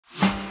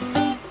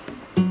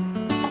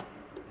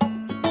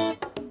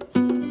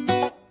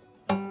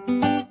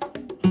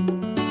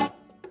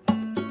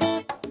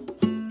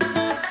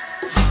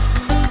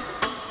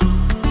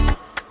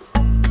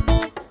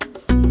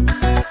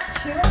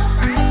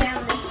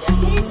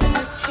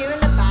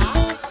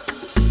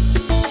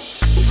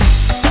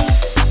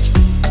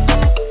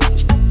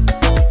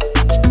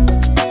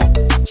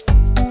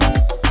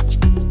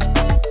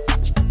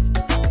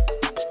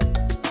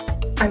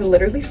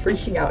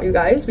freaking out, you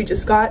guys. We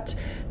just got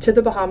to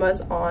the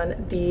Bahamas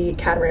on the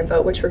catamaran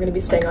boat, which we're gonna be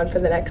staying on for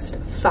the next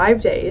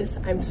 5 days.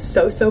 I'm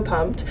so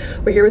pumped.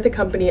 We're here with the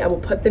company. I will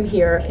put them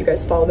here. If you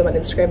guys follow them on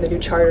Instagram, they do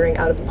chartering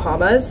out of the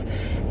Bahamas.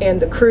 And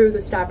the crew,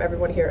 the staff,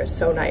 everyone here is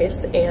so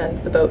nice.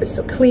 And the boat is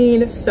so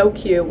clean, so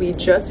cute. We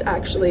just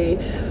actually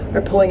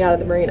are pulling out of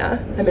the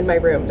marina. I'm in my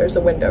room. There's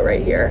a window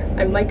right here.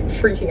 I'm like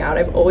freaking out.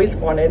 I've always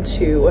wanted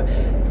to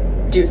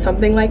do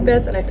something like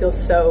this, and I feel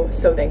so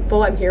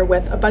thankful. I'm here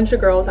with a bunch of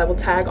girls. I will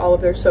tag all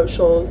of their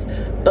socials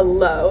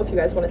below if you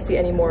guys want to see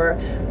any more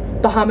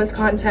Bahamas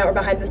content or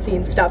behind the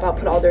scenes stuff. I'll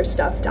put all their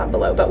stuff down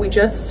below. But we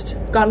just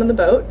got on the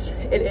boat.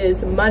 It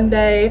is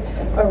Monday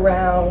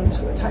around,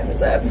 what time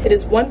is it? It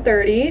is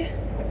 1:30.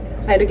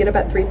 I had to get up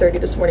at 3:30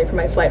 this morning for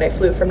my flight. I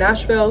flew from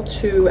Nashville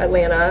to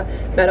Atlanta,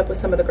 met up with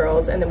some of the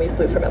girls, and then we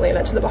flew from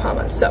Atlanta to the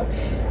Bahamas. So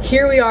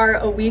here we are,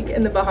 a week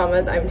in the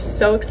Bahamas. I'm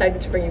so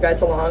excited to bring you guys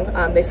along.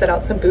 They set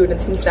out some food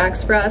and some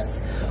snacks for us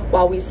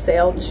while we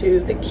sail to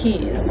the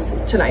Keys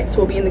tonight. So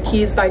we'll be in the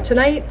Keys by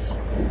tonight.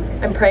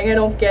 I'm praying I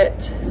don't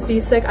get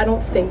seasick. I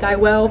don't think I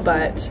will,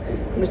 but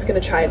I'm just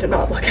gonna try to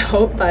not look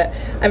out. But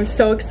I'm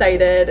so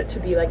excited to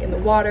be like in the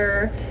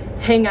water,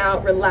 hang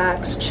out,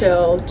 relax,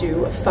 chill,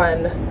 do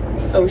fun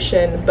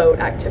ocean boat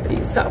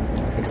activities. So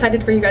excited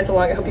to bring you guys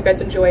along. I hope you guys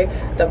enjoy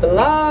the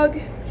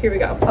vlog. Here we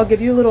go. I'll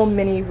give you a little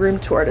mini room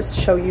tour to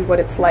show you what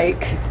it's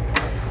like.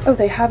 Oh,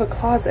 they have a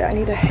closet. I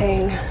need to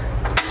hang.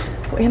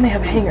 Oh, and they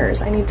have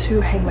hangers. I need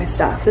to hang my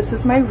stuff. This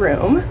is my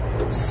room.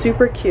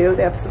 Super cute.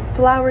 They have some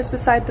flowers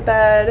beside the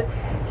bed.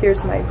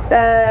 Here's my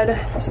bed.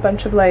 There's a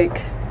bunch of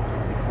like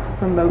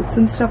remotes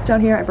and stuff down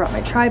here. I brought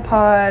my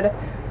tripod.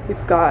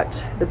 We've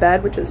got the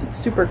bed, which is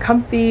super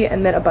comfy,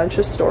 and then a bunch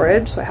of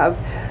storage. So I have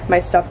my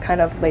stuff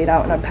kind of laid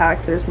out and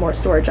unpacked. There's more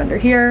storage under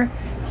here.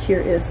 Here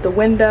is the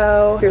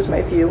window. Here's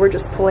my view. We're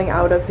just pulling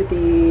out of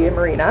the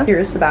marina.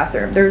 Here's the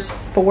bathroom. There's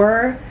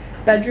 4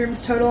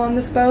 bedrooms total on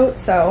this boat.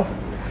 So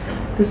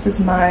this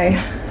is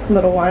my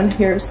little one.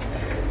 Here's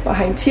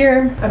behind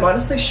here. I'm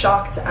honestly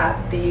shocked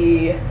at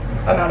the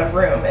amount of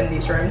room in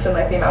these rooms and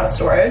like the amount of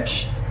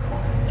storage.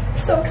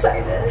 So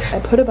excited. I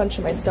put a bunch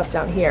of my stuff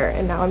down here,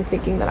 and now I'm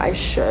thinking that I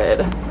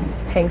should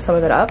hang some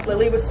of it up.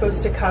 Lily was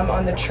supposed to come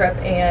on the trip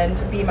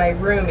and be my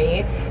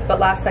roomie, but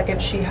last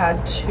second she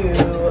had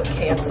to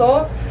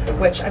cancel,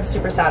 which I'm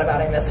super sad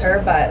about. I miss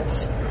her,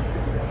 but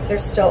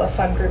there's still a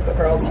fun group of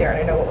girls here, and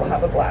I know we'll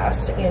have a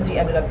blast. Andy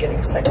ended up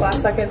getting sick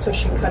last second, so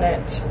she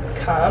couldn't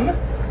come.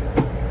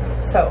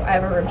 So I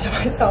have a room to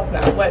myself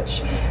now,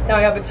 which now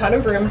I have a ton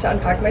of room to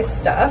unpack my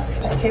stuff.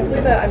 Just can't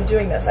believe that I'm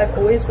doing this. I've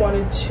always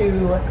wanted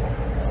to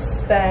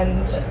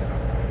spend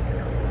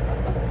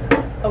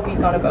a week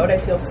on a boat. I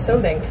feel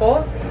so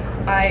thankful.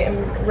 I am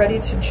ready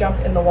to jump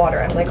in the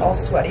water. I'm like all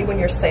sweaty. When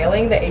you're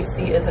sailing, the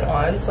AC isn't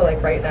on, so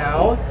like right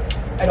now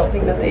I don't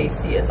think that the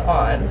AC is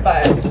on,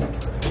 but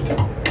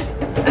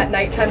at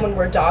nighttime when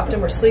we're docked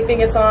and we're sleeping,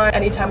 it's on.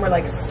 Anytime we're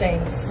like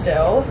staying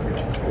still,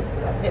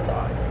 it's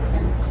on.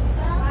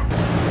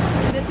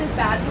 This is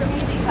bad for me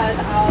because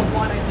I'll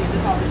want to do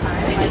this all the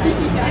time. Like,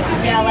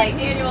 yeah, like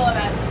annual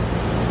event.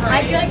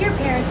 Right? I feel like your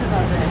parents would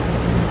love this.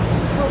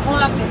 We'll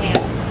have to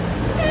handle.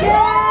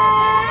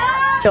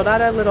 Yeah! Filled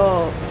out a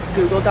little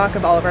Google Doc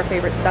of all of our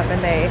favorite stuff,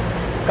 and they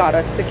got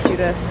us the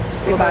cutest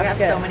little basket.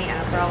 We got so many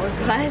Aperol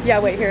requests. Yeah,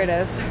 wait, here it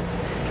is.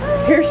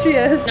 Here she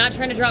is. Not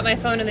trying to drop my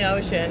phone in the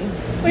ocean.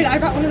 Wait, I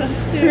brought one of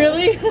those too.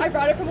 Really? I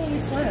brought it from when we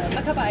swam. A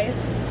cup of ice.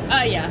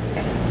 Yeah.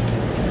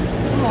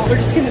 Oh, we're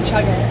just gonna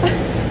chug it.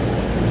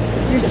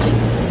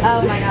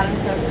 Oh my god, I'm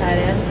so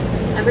excited.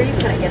 Remember you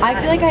couldn't get that. I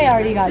feel like I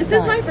already got This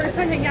is my first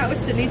time hanging out with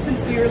Sydney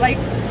since we were like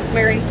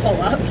wearing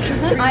pull-ups.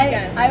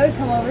 I would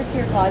come over to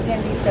your closet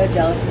and be so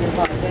jealous of your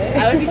closet.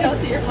 I would be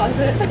jealous of your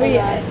closet.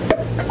 Yeah.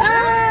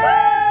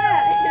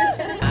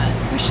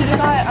 We should have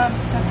got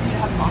stuff for you to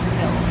have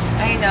mocktails.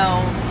 I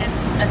know.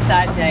 It's a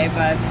sad day,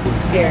 but I'm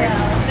scared.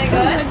 Are they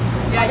good?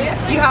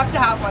 Yeah, you have to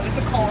have one. It's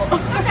a cold.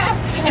 Okay.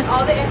 And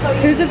all the info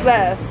you Whose is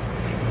this?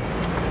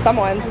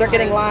 Someone's. They're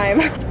getting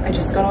lime. I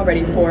just got all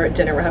ready for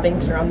dinner. We're having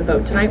dinner on the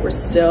boat tonight. We're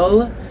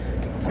still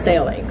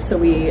sailing, so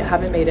we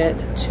haven't made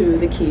it to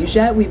the Keys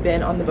yet. We've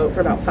been on the boat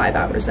for about 5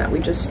 hours now. We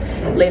just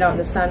laid out in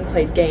the sun,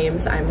 played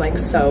games. I'm like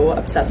so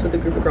obsessed with the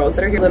group of girls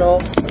that are here.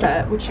 Little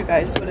set, which you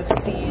guys would have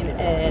seen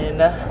in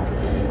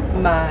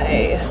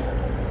my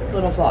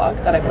little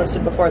vlog that I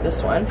posted before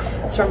this one.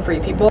 It's from Free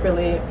People.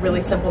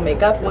 Really simple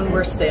makeup. When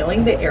we're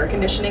sailing, the air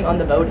conditioning on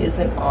the boat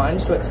isn't on,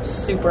 so it's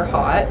super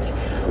hot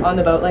on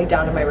the boat, like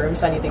down in my room,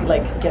 so I need to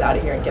like get out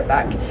of here and get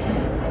back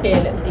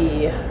in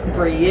the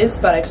breeze.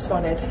 But I just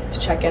wanted to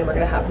check in. We're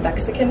gonna have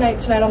Mexican night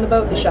tonight on the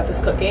boat. The chef is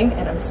cooking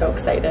and I'm so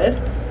excited.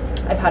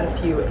 I've had a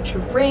few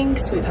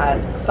drinks. We've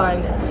had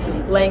fun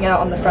laying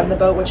out on the front of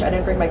the boat, which I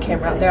didn't bring my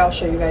camera out there. I'll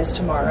show you guys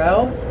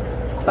tomorrow.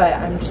 But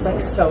I'm just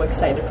like so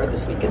excited for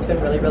this week. It's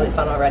been really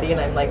fun already, and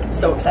I'm like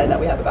so excited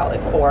that we have about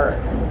like 4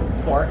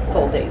 more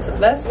full days of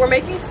this. We're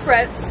making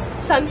spritz,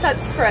 sunset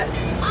spritz.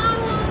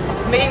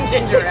 making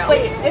ginger ale.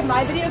 Wait, if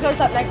my video goes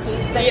up next week,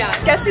 then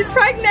yeah. Guess who's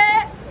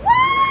pregnant?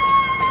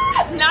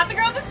 Not the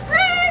girl with the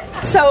spritz!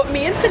 So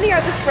me and Sydney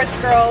are the Spritz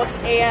girls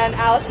and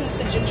Allison's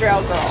the ginger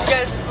ale girl.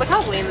 Guys, look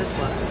how lame this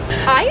looks.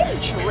 I am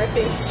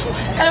dripping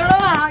sweat. I don't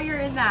know how you're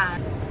in that.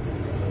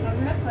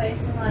 I'm gonna play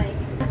some like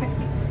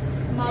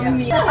Mamma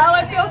Mia. Oh,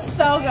 it feels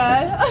so good.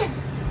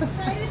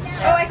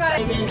 oh I got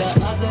it.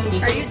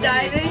 Are you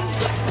diving?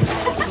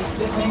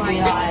 Oh my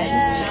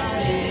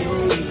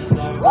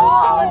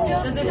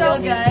god. Does it feel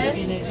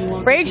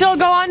good? Rachel,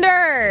 go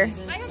under.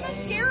 I have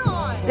mascara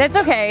on. That's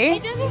okay.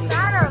 It doesn't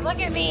matter. Look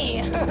at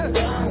me.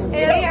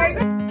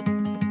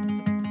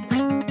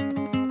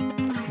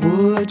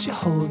 Would you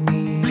hold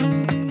me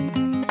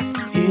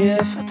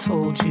if I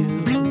told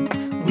you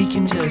we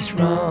can just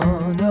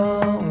run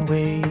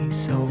away?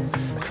 So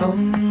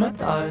come, my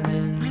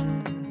darling.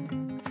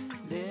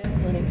 Good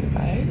morning, you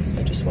guys.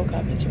 I just woke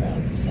up. It's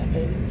around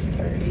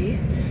 7:30.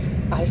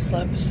 I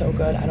slept so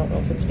good. I don't know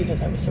if it's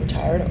because I was so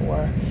tired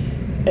or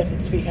if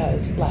it's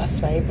because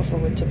last night before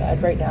we went to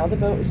bed, right now the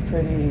boat is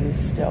pretty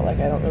still. Like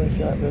I don't really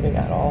feel it moving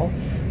at all.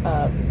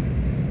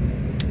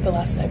 The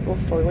last night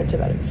before we went to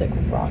bed, it was like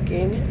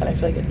rocking, and I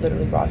feel like it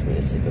literally rocked me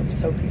to sleep. It was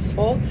so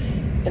peaceful,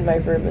 and my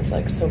room is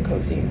like so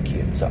cozy and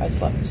cute. So I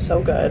slept so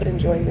good,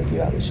 enjoying the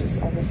view. I was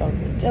just on the phone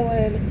with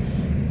Dylan,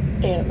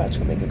 and I'm about to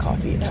go make a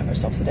coffee and have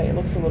ourselves a day. It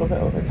looks a little bit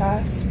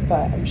overcast,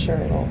 but I'm sure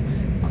it'll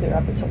clear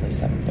up. It's only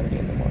 7:30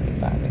 in the morning,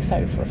 but I'm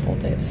excited for a full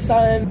day of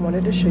sun. I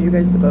wanted to show you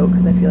guys the boat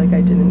because I feel like I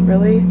didn't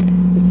really.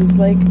 This is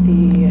like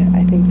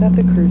I think that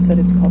the crew said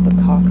it's called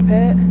the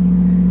cockpit.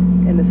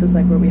 And this is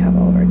like where we have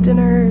all of our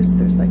dinners.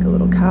 There's like a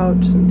little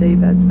couch, some day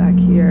beds back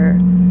here.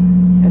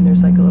 And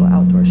there's like a little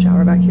outdoor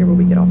shower back here where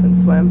we get off and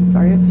swim.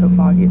 Sorry it's so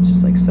foggy, it's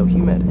just like so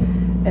humid.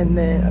 And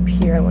then up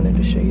here, I wanted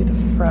to show you the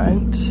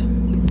front.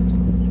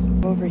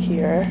 Over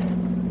here,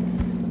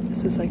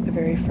 this is like the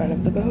very front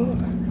of the boat.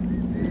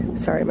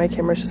 Sorry, my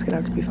camera's just gonna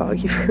have to be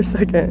foggy for a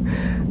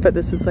second. But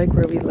this is like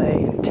where we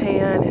lay and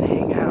tan and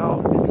hang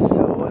out. It's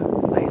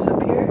so nice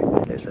up here.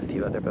 There's a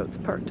few other boats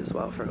parked as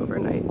well for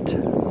overnight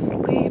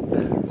sleep.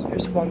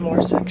 There's one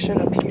more section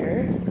up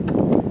here.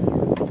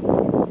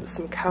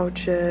 Some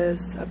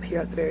couches up here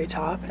at the very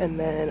top. And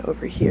then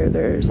over here,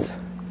 there's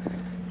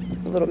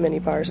a little mini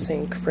bar,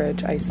 sink,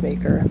 fridge, ice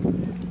maker,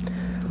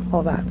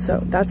 all that. So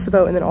that's the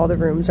boat. And then all the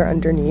rooms are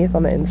underneath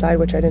on the inside,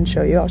 which I didn't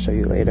show you. I'll show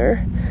you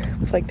later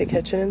with like the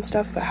kitchen and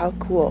stuff. But how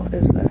cool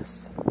is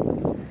this?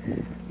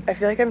 I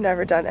feel like I've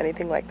never done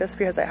anything like this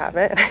because I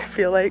haven't. And I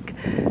feel like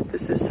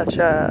this is such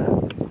a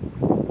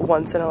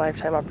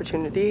once-in-a-lifetime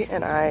opportunity,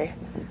 and I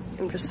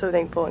am just so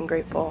thankful and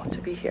grateful to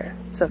be here.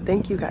 So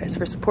thank you guys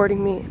for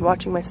supporting me and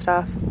watching my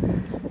stuff.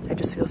 I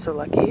just feel so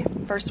lucky.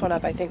 First one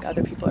up, I think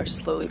other people are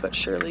slowly but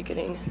surely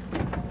getting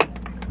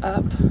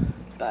up,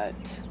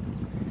 but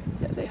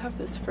yeah, they have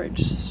this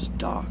fridge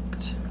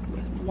stocked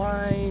with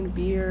wine,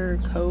 beer,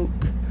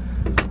 Coke.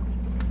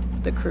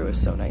 The crew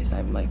is so nice.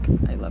 I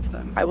love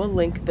them. I will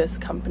link this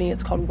company.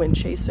 It's called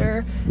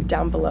Windchaser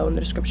down below in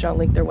the description. I'll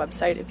link their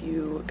website if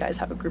you guys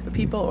have a group of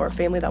people or a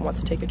family that wants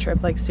to take a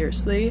trip. Like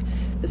seriously,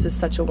 this is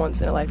such a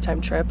once in a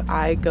lifetime trip.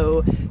 I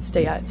go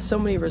stay at so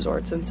many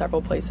resorts in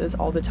several places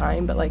all the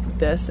time, but like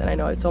this, and I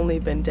know it's only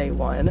been day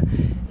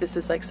one, this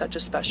is like such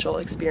a special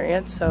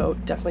experience. So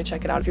definitely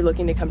check it out. If you're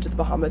looking to come to the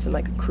Bahamas and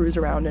like cruise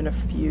around in a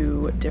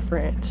few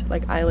different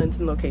like islands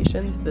and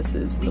locations, this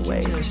is the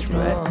way to do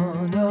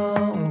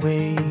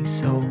it.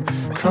 So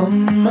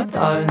come, my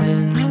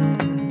darling,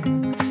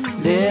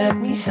 let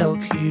me help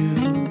you.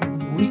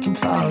 We can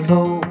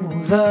follow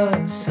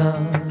the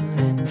sun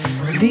and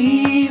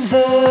leave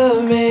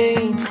the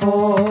rain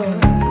for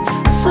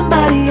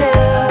somebody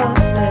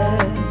else.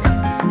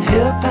 Let's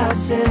help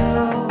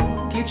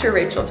ourselves. Future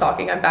Rachel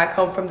talking. I'm back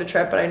home from the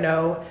trip, but I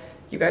know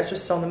you guys are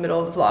still in the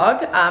middle of the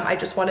vlog. I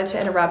just wanted to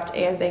interrupt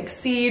and thank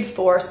Seed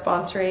for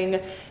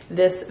sponsoring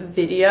this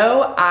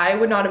video. I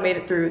would not have made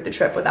it through the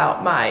trip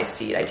without my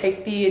Seed. I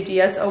take the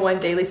DS-01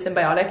 Daily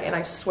Symbiotic, and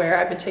I swear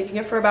I've been taking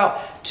it for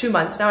about 2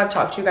 months now. I've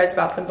talked to you guys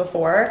about them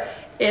before.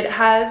 It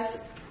has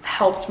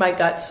helped my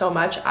gut so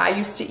much. I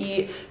used to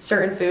eat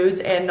certain foods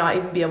and not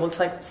even be able to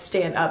like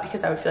stand up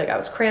because I would feel like I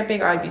was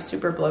cramping or I'd be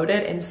super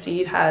bloated, and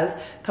Seed has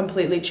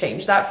completely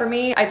changed that for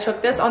me. I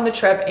took this on the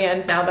trip,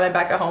 and now that I'm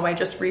back at home, I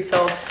just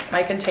refilled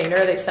my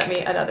container. They sent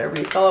me another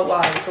refill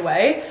while I was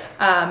away.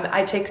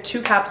 I take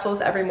 2 capsules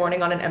every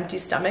morning on an empty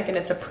stomach, and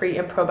it's a pre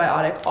and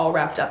probiotic all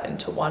wrapped up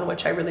into one,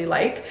 which I really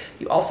like.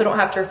 You also don't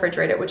have to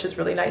refrigerate it, which is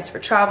really nice for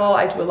travel.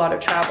 I do a lot of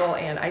travel,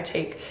 and I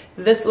take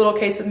this little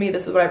case with me.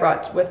 This is what I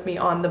brought with me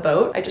on the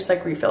boat. I just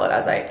like refill it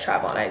as I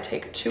travel, and I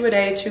take 2 a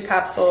day, 2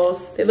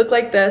 capsules. They look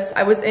like this.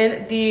 I was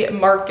in the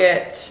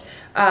market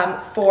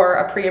for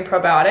a pre and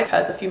probiotic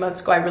because a few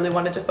months ago I really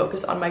wanted to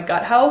focus on my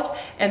gut health,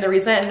 and the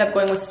reason I ended up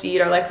going with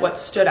Seed, or like what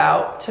stood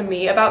out to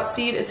me about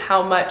Seed, is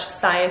how much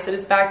science it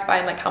is backed by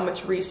and like how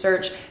much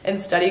research and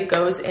study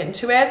goes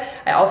into it.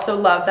 I also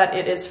love that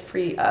it is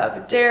free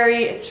of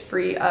dairy, it's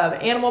free of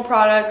animal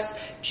products,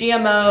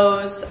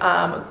 GMOs,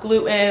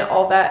 gluten,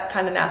 all that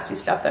kind of nasty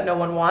stuff that no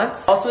one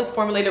wants. Also is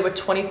formulated with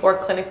 24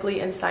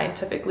 clinically and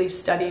scientifically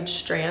studied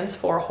strands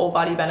for whole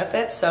body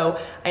benefits. So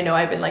I know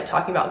I've been like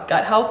talking about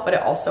gut health, but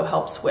it also helps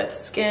helps with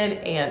skin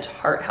and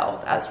heart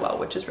health as well,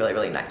 which is really,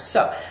 really nice.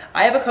 So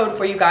I have a code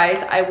for you guys.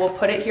 I will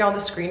put it here on the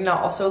screen and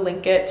I'll also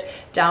link it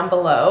down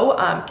below.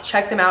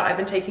 Check them out. I've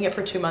been taking it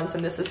for 2 months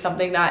and this is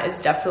something that is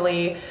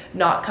definitely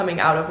not coming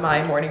out of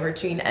my morning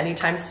routine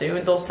anytime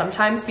soon. There'll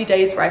sometimes be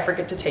days where I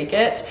forget to take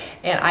it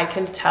and I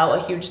can tell a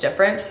huge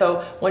difference.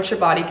 So once your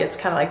body gets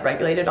kind of like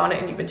regulated on it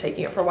and you've been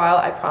taking it for a while,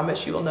 I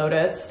promise you will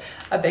notice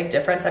a big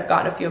difference. I've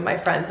gotten a few of my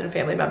friends and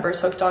family members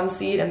hooked on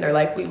Seed and they're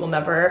like, we will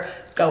never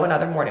go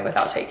another morning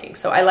without taking.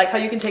 So I like how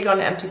you can take it on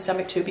an empty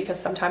stomach too, because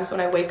sometimes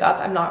when I wake up,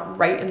 I'm not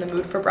right in the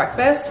mood for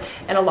breakfast.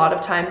 And a lot of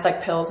times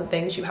like pills and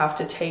things you have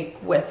to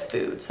take with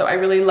food. So I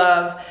really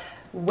love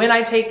when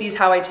I take these,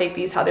 how I take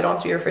these, how they don't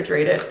have to be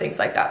refrigerated, things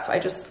like that. So I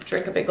just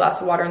drink a big glass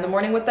of water in the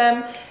morning with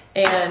them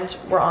and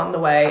we're on the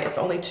way. It's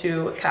only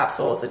 2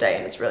 capsules a day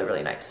and it's really,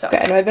 really nice. So okay,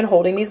 I know I've been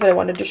holding these, but I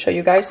wanted to show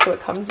you guys. So it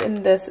comes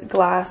in this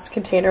glass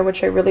container,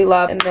 which I really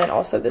love. And then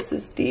also this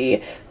is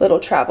the little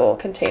travel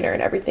container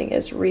and everything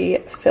is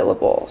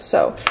refillable.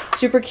 So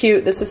super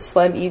cute. This is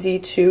slim, easy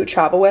to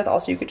travel with.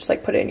 Also, you could just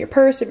like put it in your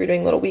purse if you're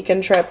doing a little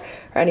weekend trip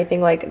or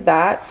anything like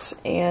that.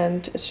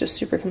 And it's just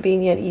super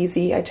convenient,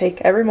 easy. I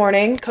take every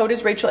morning. Code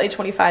is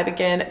RachelA25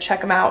 again.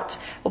 Check them out.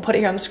 We'll put it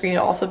here on the screen.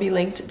 It'll also be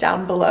linked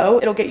down below.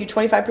 It'll get you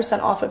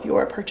 25% off of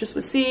your purchase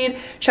with Seed.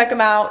 Check them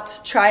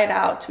out, try it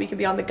out. We can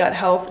be on the gut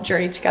health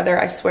journey together.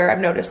 I swear I've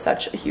noticed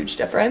such a huge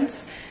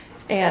difference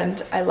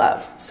and I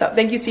love. So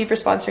thank you, Seed, for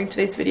sponsoring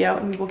today's video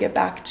and we will get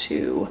back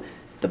to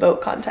the boat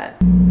content.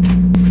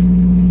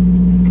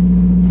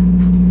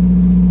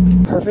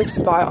 Perfect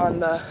spot on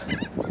the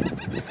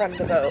front of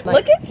the boat.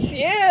 Look at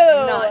you!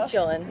 Not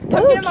chilling.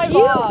 Come get in my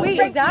vlog. Wait,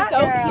 is that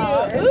so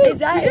cute? Is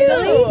that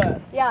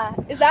Italy? Yeah.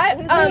 Is that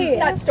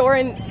that store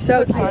in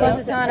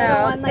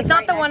Positano? It's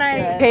not the one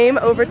I Came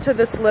over to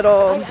this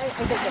little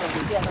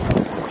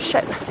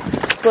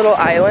little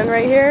island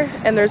right here,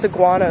 and there's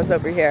iguanas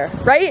over here.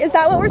 Right? Is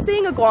that what we're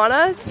seeing?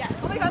 Iguanas? Yeah.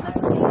 Oh my god,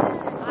 that's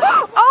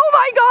oh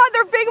my god,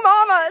 they're big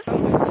mamas!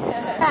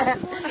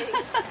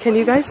 Can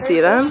you guys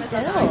see them?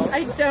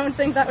 I don't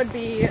think that would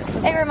be.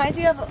 It reminds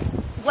me of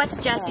what's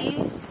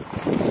Jessie?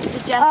 Is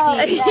it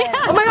Jessie?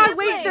 Yeah. Oh my god,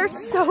 wait, there's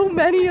so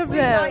many of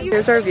them.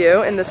 Here's our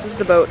view, and this is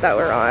the boat that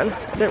we're on.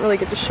 I didn't really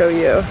get to show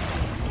you.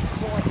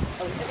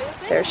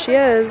 There she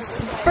is.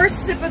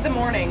 First sip of the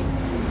morning.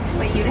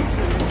 Wait, you didn't?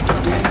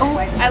 Oh,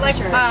 I like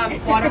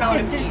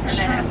watermelon and peach.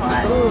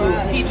 Ooh,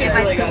 peach is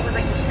really good. It was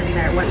like just sitting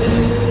there.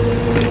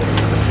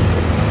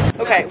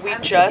 Okay, we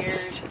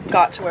just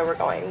got to where we're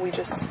going.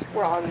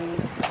 We're on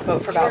the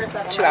boat for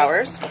about 2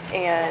 hours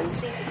and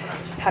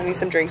having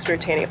some drinks. We were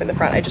tanning up in the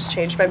front. I just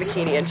changed my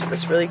bikini into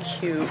this really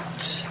cute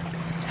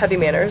Heavy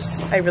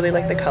Manners. I really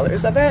like the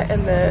colors of it.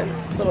 And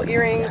then little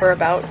earrings. We're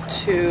about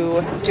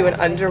to do an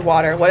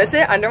underwater, what is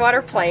it?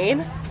 Underwater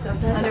plane?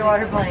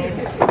 Underwater plane.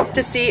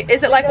 To see,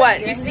 is it like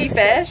what? You see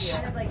fish?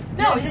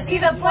 No, to see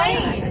the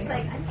plane.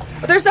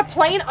 There's a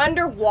plane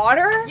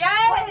underwater?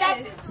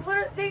 Yes!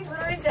 They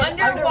literally said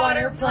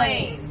underwater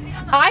plane.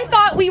 I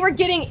thought we were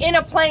getting in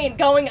a plane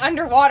going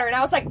underwater and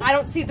I was like, I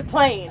don't see the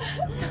plane.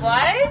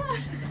 What?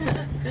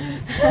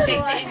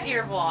 Baked into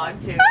your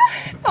vlog too.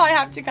 Oh, I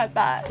have to cut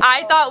that.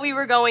 I thought we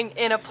were going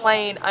in a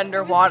plane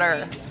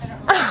underwater.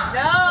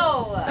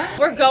 No!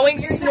 We're going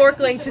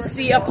snorkeling to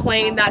see a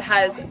plane that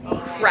has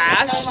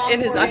crashed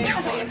and is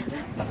underwater.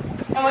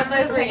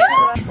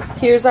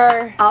 Here's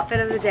our outfit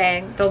of the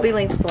day. They'll be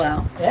linked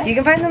below. Yeah. You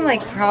can find them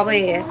like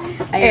probably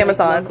at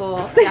Amazon.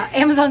 Local, yeah,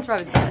 Amazon's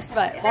probably the best,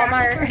 but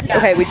Walmart. Yeah.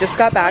 Okay, we just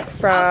got back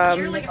from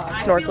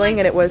snorkeling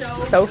and it was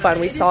so fun.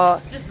 We saw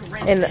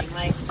an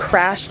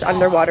crashed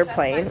underwater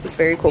plane. It was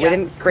very cool. We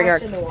didn't bring our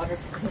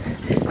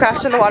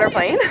crashed in the water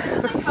plane.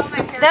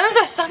 That was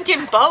a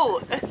sunken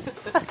boat.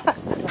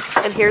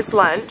 And here's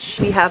lunch.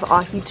 We have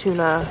ahi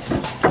tuna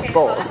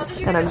bowls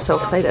and I'm so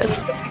excited.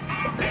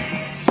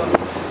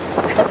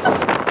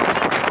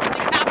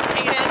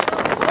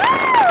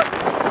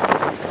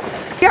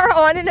 We are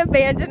on an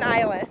abandoned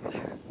island.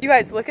 You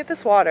guys, look at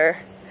this water.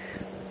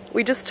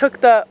 We just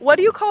took the, what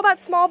do you call that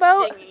small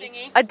boat?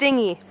 Dinghy. A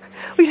dinghy.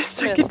 We just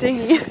took a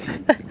dinghy.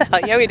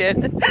 Yeah, we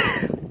did.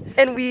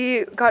 And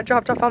we got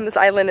dropped off on this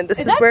island and this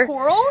is that where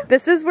coral?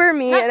 This is where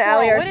me and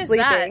Allie are What is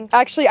sleeping. that?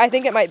 Actually, I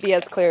think it might be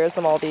as clear as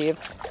the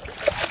Maldives.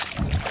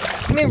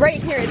 I mean,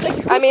 right here, it's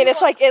like. I mean,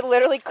 it's like it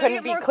literally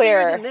couldn't be more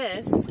clearer. than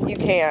this. You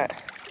can't.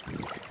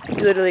 You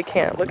literally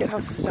can't. Look at how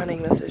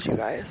stunning this is, you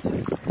guys.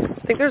 I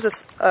think there's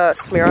a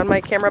smear on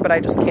my camera, but I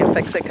just can't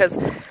fix it because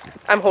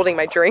I'm holding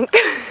my drink.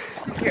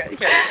 Here,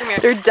 come here.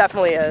 There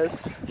definitely is.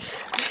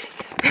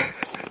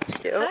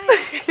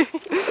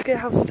 Look at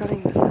how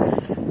stunning this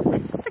is.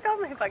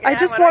 I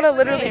just want to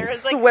literally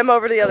swim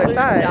over to the other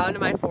side. Down to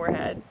my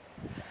forehead.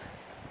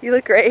 You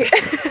look great.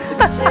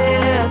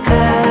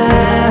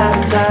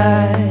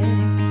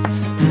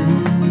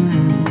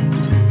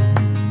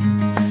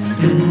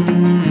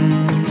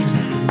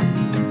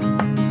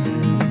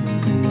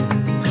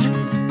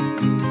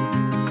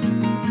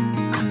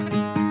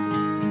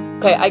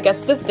 Okay, I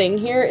guess the thing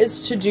here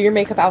is to do your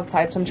makeup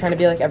outside, so I'm trying to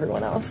be like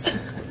everyone else.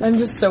 I'm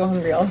just so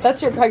hungry.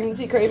 That's your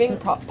pregnancy craving,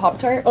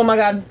 Pop-Tart? Oh my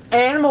god.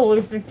 And I'm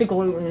allergic to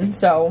gluten,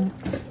 so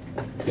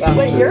yeah.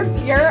 Wait, your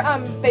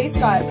face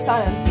got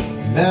sun.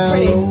 That's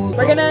pretty.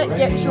 We're gonna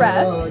get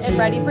dressed and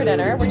ready for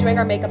dinner. We're doing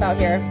our makeup out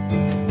here.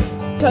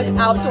 Took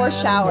outdoor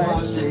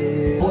showers.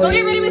 Go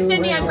get ready with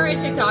Cindy on her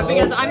TikTok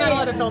because I'm not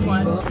allowed to film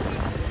one.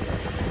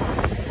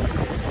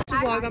 To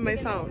vlog on my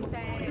phone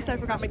because I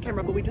forgot my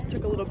camera, but we just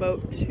took a little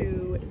boat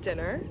to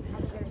dinner.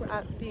 We're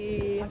at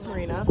the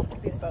marina. Look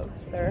at these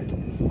boats. They're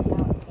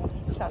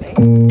stunning.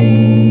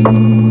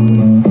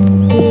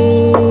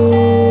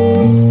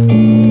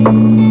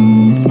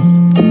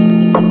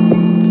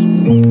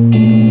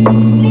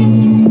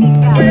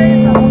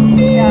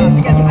 Yeah,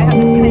 because I have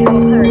this tiny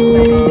little purse, but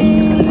I didn't think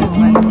to put it in.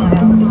 So I just went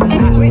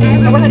out.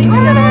 We're heading to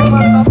dinner. We're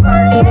on a golf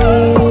cart.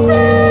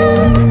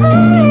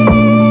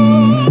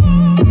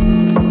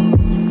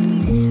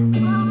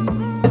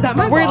 Is that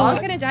my vlog? We're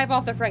not gonna dive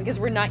off the front because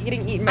we're not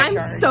getting eaten by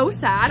sharks. I'm so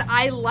sad.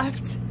 I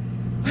left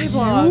my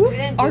vlog.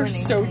 You are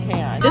so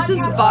tan. This is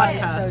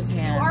vodka. So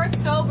tan. You are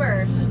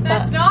sober.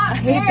 That's not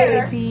Hey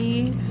fair.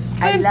 baby.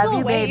 I love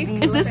you, baby.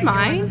 Is this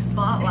mine?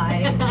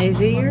 Spotlight. Is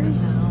it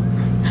yours?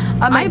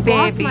 I my lost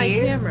baby. my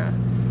camera.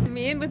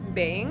 Me and with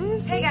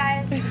bangs. Hey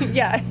guys.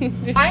 Yeah.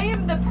 I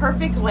am the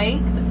perfect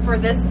length for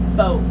this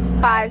boat.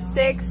 5,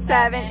 6,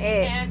 7,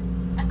 8. And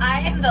I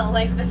am the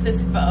length of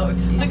this boat,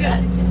 she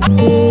said.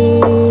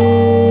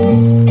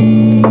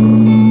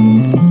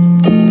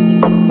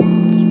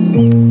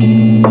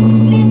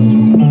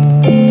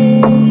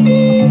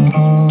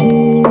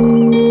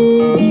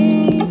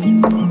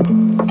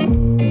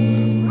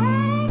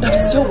 I'm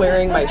still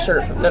wearing my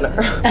shirt from dinner.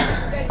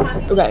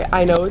 Okay,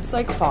 I know it's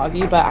like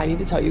foggy, but I need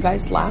to tell you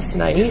guys, last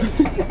night,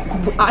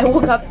 I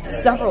woke up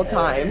several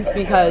times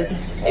because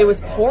it was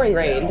pouring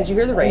rain. Did you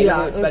hear the rain?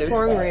 Yeah, it was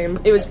pouring rain.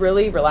 It was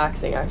really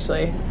relaxing,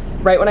 actually.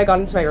 Right when I got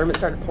into my room, it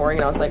started pouring,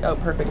 and I was like, oh,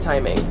 perfect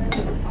timing.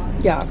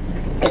 Yeah.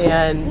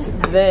 And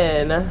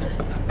then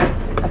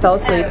I fell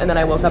asleep, and then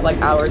I woke up like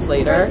hours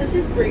later. This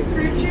is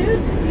grapefruit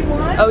juice if you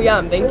want. Oh,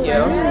 yum, thank you.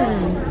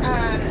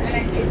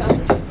 And it's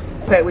also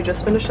Okay, we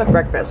just finished up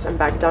breakfast. I'm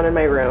back down in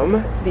my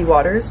room. The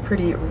water is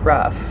pretty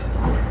rough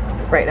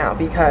right now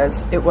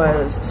because it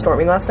was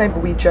storming last night,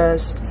 but we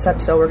just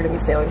set sail. We're gonna be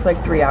sailing for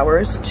like 3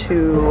 hours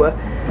to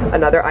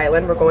another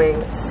island. We're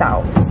going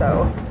south,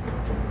 so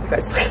you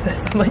guys look at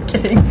this. I'm like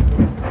getting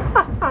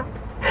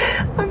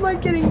I'm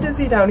like getting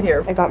dizzy down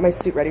here. I got my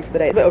suit ready for the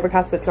day. It's a bit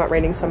overcast, but it's not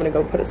raining, so I'm gonna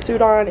go put a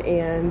suit on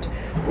and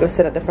go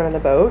sit at the front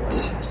of the boat.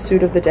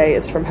 Suit of the day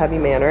is from Heavy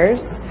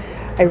Manners.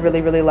 I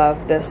really, really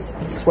love this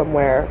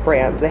swimwear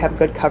brand. They have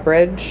good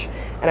coverage,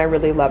 and I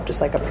really love just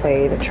like a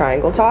plain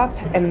triangle top.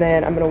 And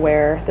then I'm gonna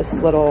wear this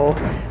little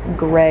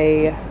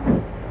gray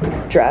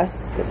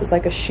dress. This is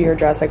like a sheer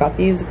dress. I got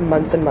these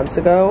months and months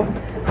ago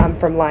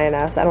from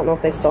Lioness. I don't know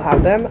if they still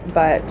have them,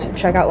 but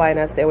check out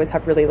Lioness. They always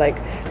have really like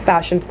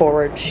fashion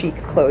forward chic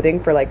clothing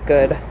for like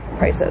good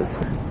prices.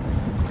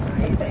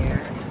 Right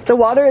there. The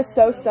water is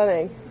so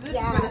stunning. This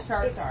is where the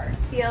sharks are.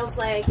 feels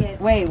like it's...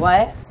 Wait,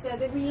 what? So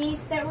the reef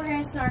that we're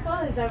going to snorkel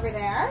is over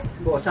there.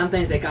 Well,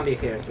 sometimes they can be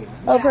here too.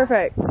 Oh,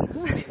 perfect. I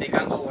mean, they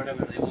can go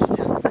wherever they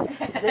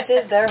want. This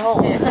is their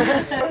home.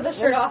 Throw the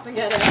shirt off and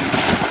get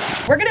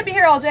it. We're gonna be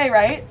here all day,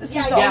 right? This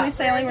is the Yeah. only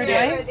sailing we're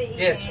doing?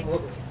 Yes.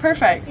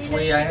 Perfect.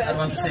 I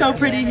want to say So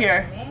pretty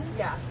here.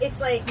 Yeah. It's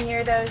like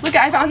near those... Look,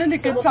 I found a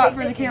good spot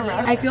for the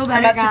camera. I feel I'm better,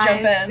 about to guys. jump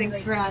in.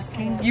 Thanks for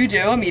asking. You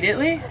do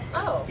immediately?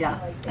 Yeah.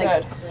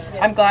 Good.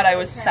 I'm glad I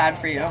was sad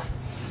for you.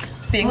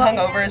 Being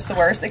hungover is the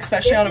worst,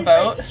 especially on a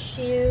boat.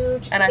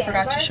 Huge And I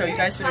forgot to show you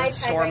guys, but it was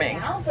storming.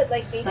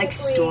 Like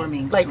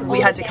storming. Like we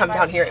had to come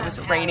down here. It was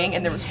raining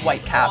and there was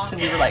white caps, and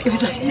we were like, it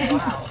was like.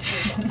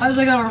 I was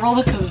like on a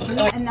roller coaster.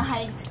 And the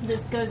height,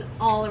 this goes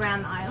all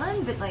around the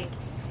island, but like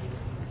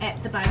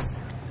at the bus,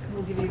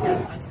 we'll give you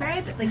guys one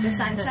spray, but like the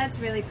sunset's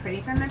really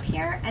pretty from up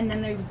here, and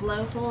then there's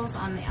blowholes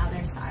on the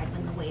other side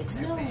when the waves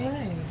are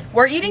big.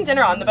 We're eating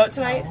dinner on the boat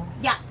tonight?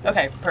 Yeah.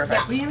 Okay,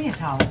 perfect. Will you give me a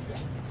towel?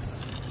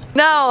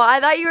 No, I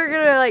thought you were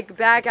gonna like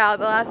back out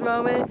the last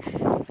moment.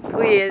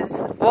 Please,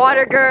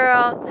 water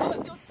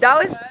girl.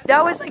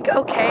 That was like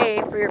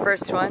okay for your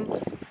first one.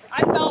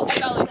 I felt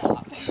belly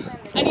flop.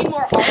 I need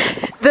more arm.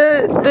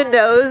 The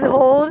nose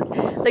hold,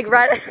 like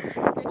right.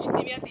 Did you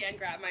see me at the end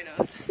grab my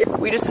nose?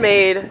 We just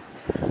made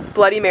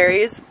Bloody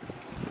Marys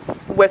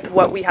with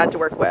what we had to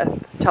work with.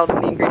 Tell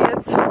them the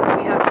ingredients. We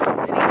have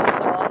seasoning,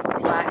 salt,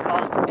 black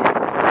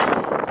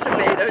olives,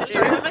 Tomato This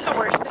juice. is the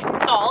worst thing.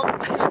 Salt.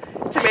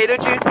 Tomato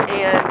juice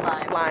and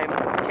Lime.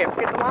 Can't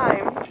forget the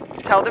lime.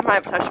 Tell them my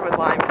obsession with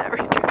lime and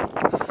everything.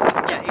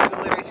 Yeah, you can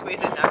literally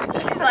squeeze it down.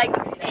 She's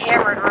like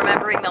hammered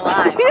remembering the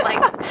line. I'm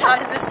like, how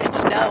does this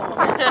bitch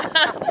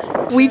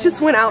know? We just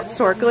went out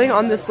snorkeling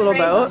on this little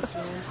boat.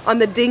 On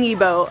the dinghy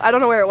boat. I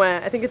don't know where it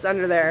went. I think it's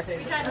under there.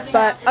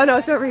 But, oh no,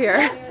 it's over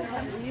here.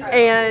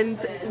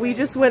 And we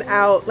just went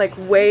out like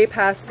way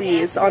past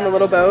these on the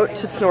little boat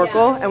to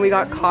snorkel, and we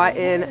got caught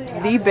in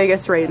the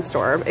biggest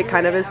rainstorm. It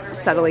kind of is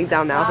settling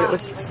down now, but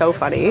it was so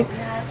funny.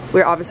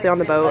 We're obviously on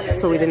the boat,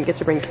 so we didn't get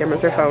to bring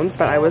cameras or phones,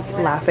 but I was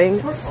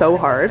laughing so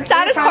hard.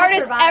 Saddest part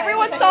is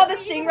everyone saw the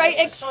stingray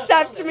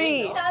except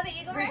me. You saw the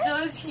eagle bird?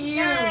 It was huge.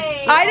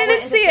 Nice. I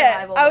didn't see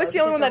it. I was the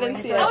only one that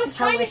didn't see it. I was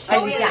trying to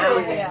show you.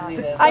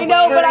 I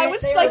know, but I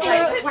was like,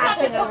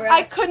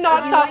 I could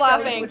not stop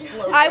laughing.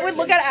 I would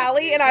look at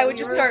Allie and I would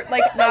just start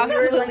like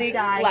absolutely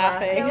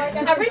laughing.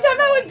 Every time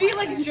I would be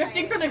like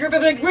drifting from the group, I'd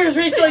be like, where's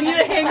Rachel? I need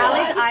to hang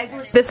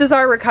on. This is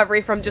our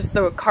recovery from just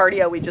the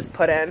cardio we just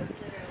put in.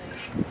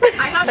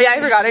 Yeah, I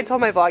forgot. I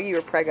told my vlog you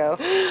were preggo.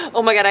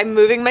 Oh my god, I'm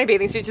moving my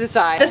bathing suit to the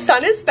side. The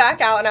sun is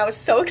back out and I was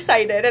so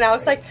excited and I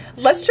was like,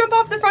 let's jump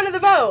off the front of the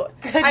boat.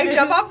 I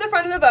jump off the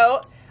front of the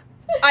boat.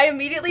 I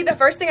immediately, the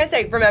first thing I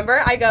say,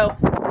 remember, I go,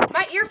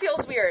 my ear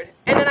feels weird.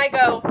 And then I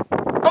go,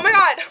 oh my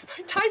god,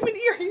 my diamond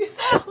earring is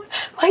out.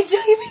 My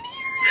diamond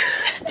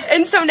earring.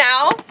 And so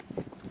now,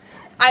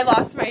 I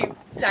lost my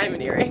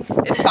diamond earring.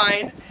 It's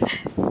fine.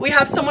 We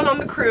have someone on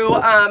the crew.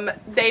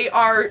 They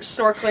are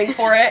snorkeling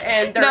for it,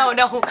 and they're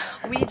No,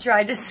 we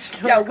tried to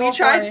snorkel. Yeah, we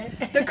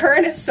tried. The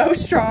current is so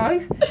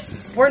strong.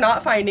 We're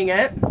not finding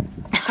it.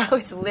 I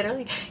was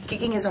literally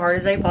kicking as hard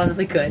as I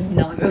possibly could,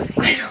 not moving.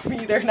 I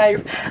don't either. And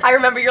I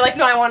remember you're like,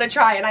 no, I want to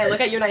try, and I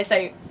look at you and I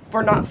say,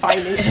 we're not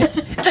finding it.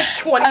 It's like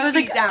 20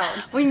 feet down.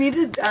 We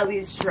need to at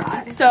least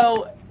try.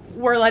 So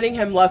we're letting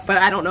him look, but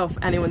I don't know if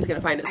anyone's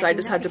gonna find it. So I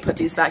just had to put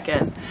these back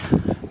in.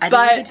 I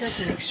think we took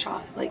the next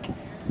shot, like.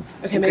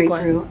 Okay, make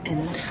one.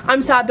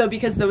 I'm sad though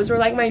because those were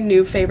like my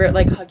new favorite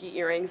like huggy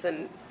earrings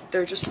and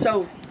they're just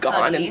so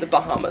gone in the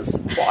Bahamas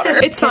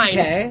water. It's fine.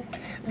 Okay.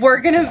 We're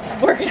gonna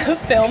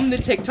film the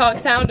TikTok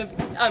sound of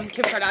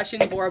Kim Kardashian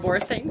and Bora Bora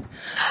saying,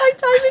 my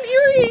diamond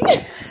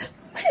earring.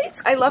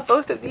 I love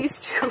both of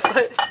these two,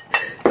 but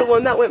the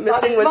one that went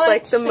missing was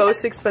like the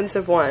most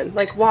expensive one.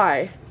 Like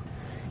why?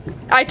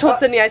 I told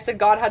Sydney, I said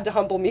God had to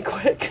humble me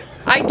quick.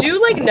 I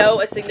do like know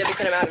a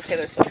significant amount of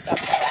Taylor Swift stuff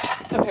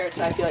compared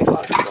to I feel like a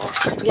lot of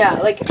people. Yeah,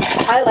 like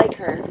I like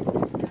her.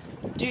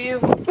 Do you?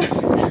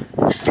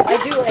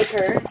 I do like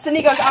her.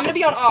 Sydney goes, I'm gonna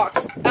be on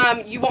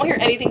aux. You won't hear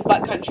anything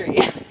but country.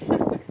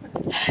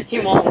 He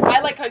won't. I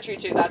like country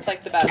too. That's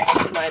like the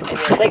best in my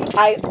opinion. Like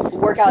I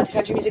work out to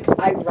country music.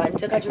 I run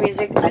to country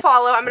music.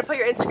 Follow. I'm gonna put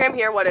your Instagram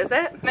here. What is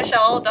it?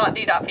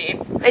 Michelle.d.p.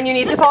 And you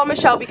need to follow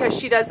Michelle because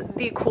she does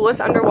the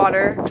coolest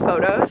underwater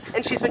photos,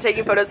 and she's been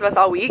taking photos of us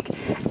all week.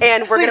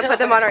 And we're gonna put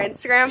them on our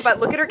Instagram. But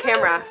look at her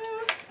camera.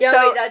 Yeah,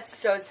 so, wait, that's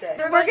so sick.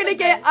 We're gonna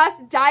get us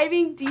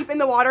diving deep in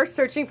the water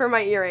searching for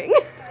my earring.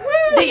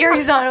 The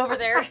earring's not over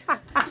there.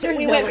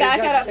 We went back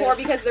out at 4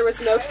 because there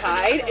was no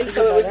tide, and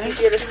so it was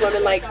easier to swim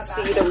and like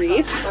see the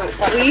reef.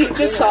 We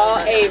just saw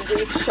a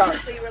reef shark.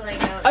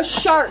 A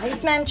shark.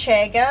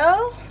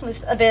 Manchego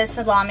with a bit of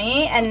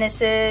salami, and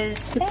this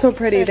is. It's so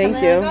pretty. Thank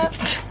you.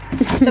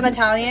 Some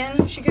Italian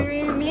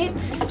charcuterie meat,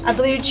 a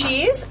blue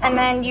cheese, and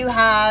then you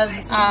have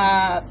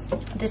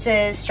this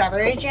is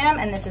strawberry jam,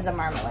 and this is a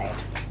marmalade.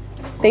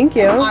 Thank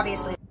you.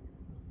 Obviously.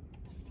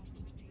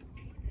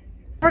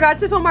 Forgot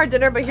to film our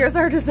dinner, but here's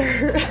our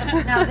dessert.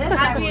 Now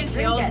this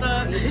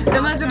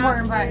The most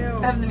important part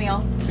of the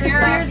meal.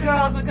 Cheers,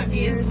 girls.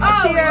 Cookies.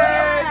 Oh,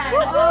 cheers!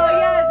 Oh,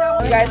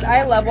 yes. You guys,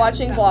 I love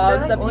watching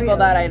vlogs of people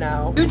that I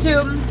know.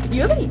 YouTube.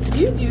 You have any? Do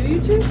you do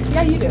YouTube?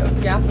 Yeah, you do.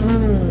 Yeah.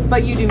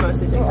 But you do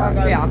mostly TikTok.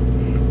 Yeah.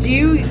 Do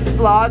you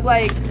vlog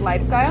like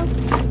lifestyle?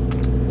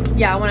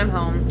 Yeah, when I'm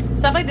home.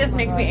 Stuff like this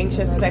makes me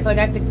anxious because I feel like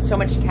I have to so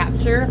much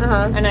capture,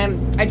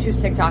 and I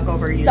choose TikTok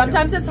over YouTube.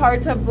 Sometimes it's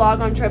hard to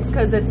vlog on trips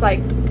because it's like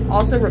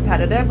also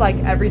repetitive. Like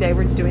every day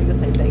we're doing the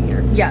same thing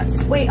here.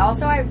 Yes. Wait,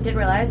 also I did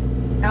realize, I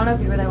don't know if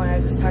you were there when I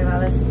was talking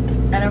about this.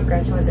 I know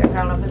Gretchen was there, so I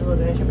don't know if it was a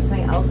Laguna trip or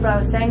something else, but I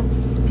was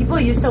saying people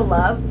used to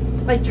love,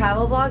 like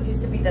travel vlogs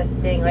used to be the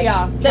thing. Like,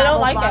 yeah, they don't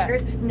like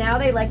vloggers, it. Now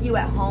they like you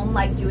at home,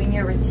 like doing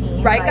your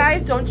routine. Right, like,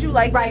 guys? Don't you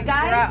like right,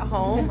 guys? You're at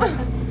home?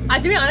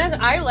 To be honest,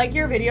 I like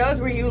your videos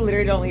where you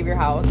literally don't leave your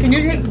house. Can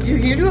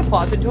you do a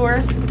closet tour?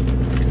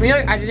 When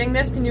you're editing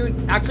this, can you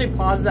actually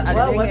pause the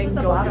editing and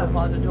go do a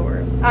closet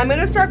tour? I'm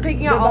gonna start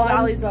picking out all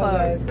Allie's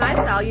clothes. Can I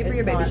style you for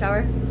your baby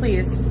shower?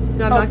 Please.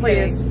 No, I'm not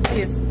please. kidding.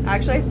 Please.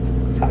 Actually,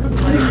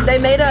 they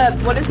made a,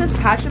 what is this?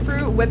 Passion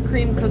fruit whipped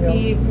cream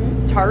cookie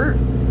tart.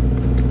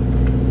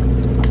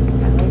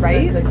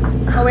 Right?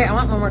 Oh wait, I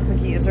want one more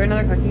cookie. Is there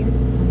another cookie?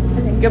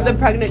 Give the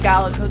pregnant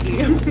gal a cookie.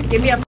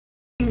 Give me a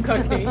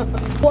cookie.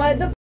 What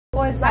the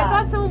was that? I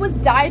thought someone was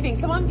diving.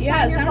 Someone's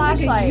shining your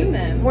flashlight.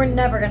 Like we're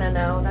never gonna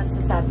know. That's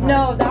the sad part.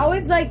 No, that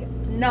was like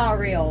not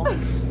real.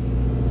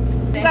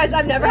 You guys,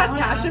 I've never had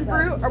passion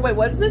fruit. Or wait,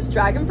 what is this?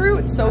 Dragon fruit?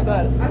 It's so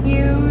good.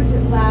 Huge,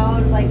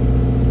 loud, like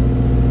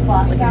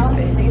splash sound.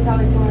 I think it's how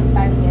someone's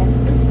diving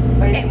in.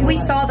 But we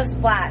saw the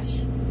splash.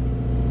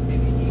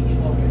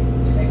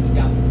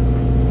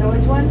 So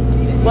which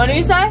one? What do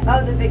you say?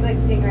 Oh, the big like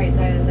stingrays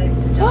that like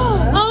to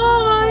jump.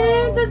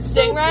 Oh, that's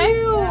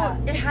stingray. Yeah.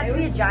 It had to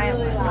be a giant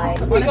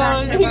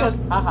one. He goes,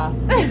 haha.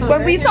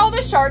 When we saw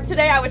the shark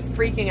today, I was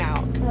freaking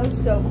out. That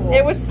was so cool.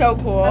 It was so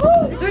cool.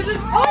 There's a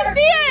I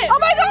see it! Oh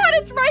my god,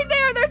 it's right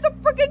there! There's a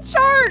freaking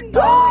shark!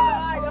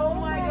 Oh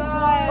my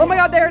god. Oh my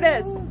god, there it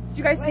is. Did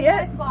you guys see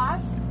it?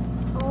 Splash.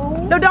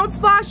 No, don't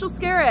splash, you'll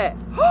scare it.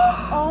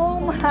 Oh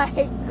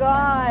my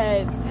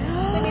god.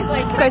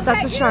 Guys,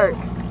 that's a shark.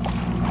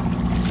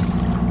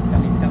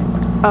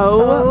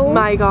 Oh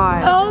my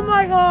god. Oh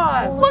my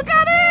god. Look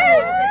at it!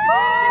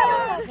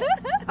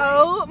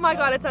 Oh my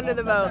god, it's under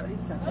the boat.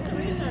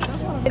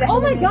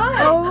 Oh my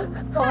god! Oh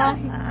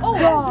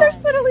Oh,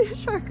 there's literally a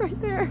shark right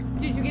there.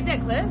 did you get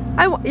that clip?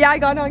 Yeah, I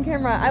got it on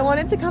camera. I want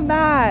it to come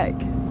back.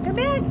 Come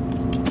back.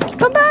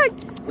 Come back!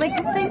 Like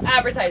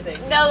advertising.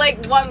 No,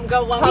 like one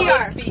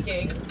Public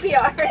speaking. PR,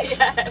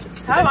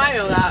 yes. How do I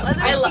know that?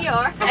 Wasn't I it love.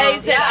 PR? Hey,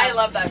 Sid, I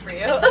love that for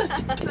you.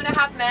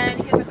 2.5 Men.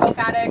 He's a coke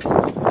addict.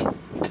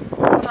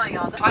 Come on,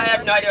 y'all. I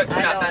have no idea what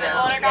 2.5 Men is.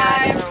 Older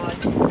guy.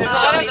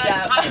 There's Johnny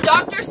Depp.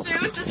 Dr.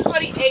 Seuss. This is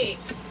what he ate.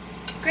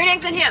 Green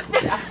eggs and ham.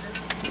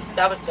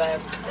 That was good.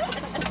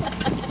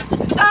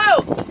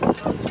 Oh!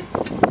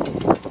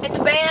 It's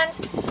a band,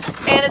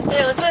 and it's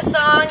this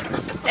song,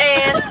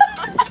 and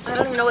I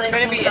don't even know what they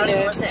sing. I don't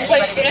even listen to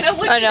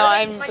anybody. I know,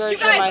 I'm You very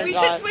sure guys, mine's we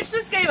not. should switch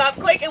this game up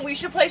quick and we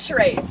should play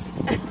charades.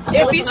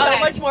 It'd be so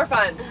much more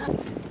fun.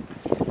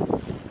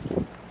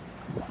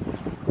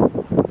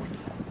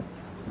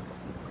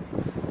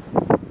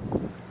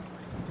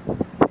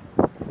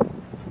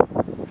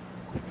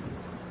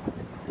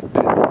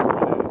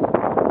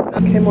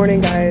 Okay,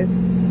 morning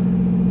guys.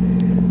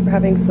 We're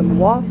having some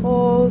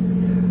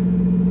waffles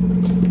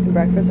and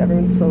breakfast.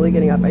 Everyone's slowly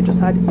getting up. I just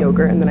had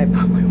yogurt and then I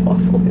put my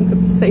waffle in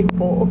the same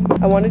bowl.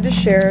 I wanted to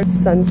share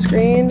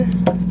sunscreen.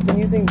 I'm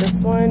using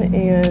this one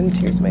and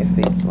here's my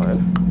face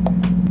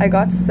one. I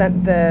got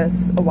sent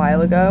this a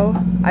while ago.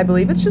 I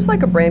believe it's just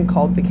like a brand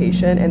called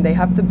Vacation and they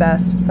have the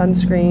best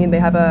sunscreen. They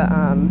have a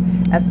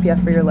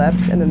SPF for your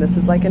lips and then this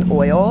is like an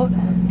oil,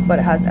 but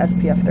it has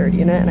SPF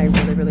 30 in it and I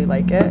really, really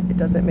like it. It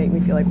doesn't make me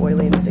feel like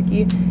oily and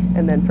sticky.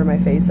 And then for my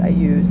face, I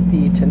use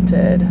the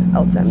tinted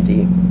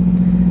MD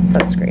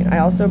sunscreen. I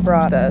also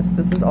brought this.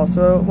 This is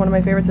also one of my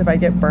favorites. If I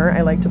get burnt,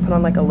 I like to put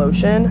on like a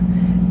lotion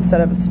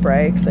instead of a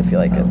spray because I feel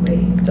like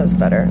it does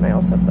better. And I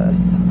also have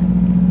this.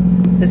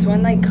 This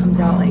one like comes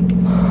out like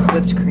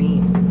whipped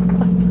cream.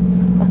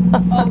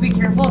 Oh, be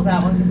careful of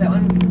that one because that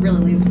one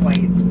really leaves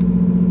white.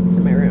 It's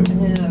in my room. I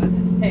didn't know that was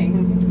a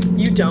thing.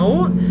 You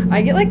don't?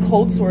 I get like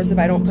cold sores if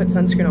I don't put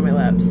sunscreen on my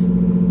lips.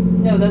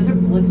 No, those are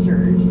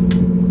blisters.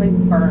 Like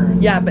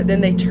burn. Yeah, but then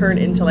they turn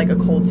into like a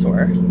cold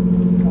sore.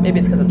 Maybe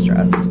it's because I'm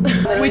stressed.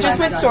 We just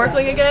went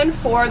snorkeling again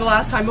for the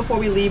last time before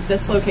we leave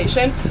this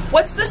location.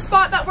 What's the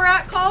spot that we're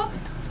at called?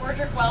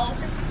 Portrait Wells.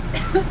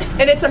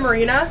 And it's a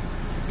marina.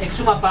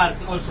 Exuma Park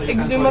also. You can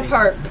call Exuma it.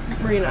 Park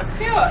Marina.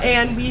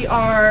 And we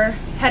are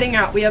heading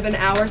out. We have an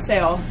hour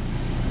sail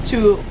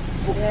to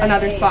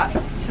another spot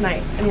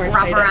tonight. And we're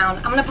excited. Wrap around.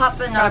 I'm gonna pop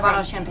another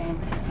bottle of champagne.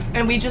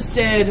 And we just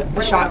did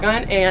a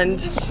shotgun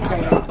and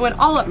it went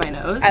all up my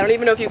nose. I don't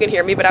even know if you can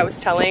hear me, but I was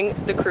telling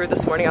the crew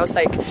this morning, I was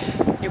like,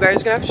 you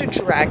guys are gonna have to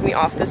drag me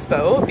off this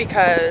boat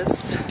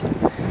because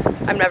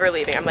I'm never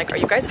leaving. I'm like, are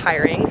you guys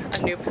hiring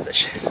a new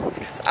position?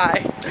 Because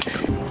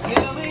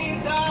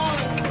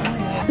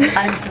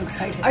I'm so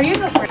excited. Are you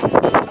the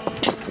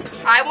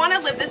I want to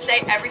live this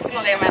day every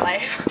single day of my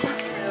life.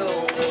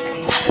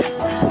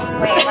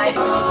 Wait,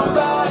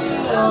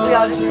 we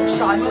all just took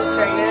shots of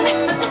strangers.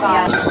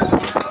 Yeah.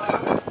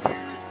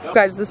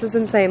 Guys, this is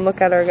insane.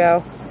 Look at her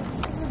go.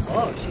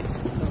 Oh,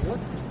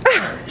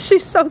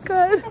 She's so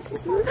good.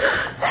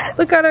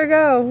 Look at her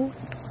go.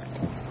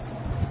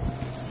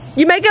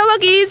 You make it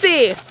look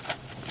easy.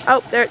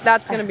 Oh, there.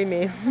 That's gonna be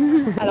me.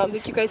 I don't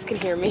think you guys can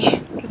hear me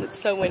because it's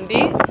so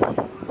windy.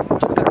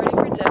 Just got ready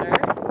for dinner.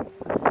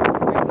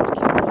 I'm wearing this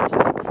cute little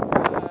top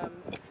from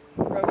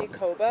Rony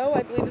Kobo,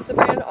 I believe is the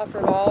brand, off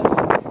Revolve.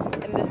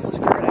 And this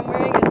skirt I'm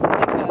wearing is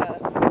like a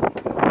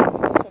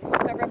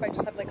swimsuit cover-up. I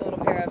just have like a little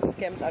pair of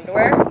Skims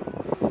underwear.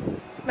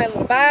 My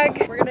little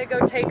bag. We're gonna go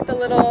take the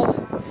little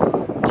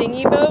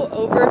dinghy boat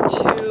over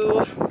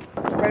to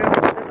right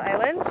over to this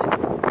island.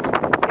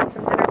 Get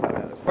some dinner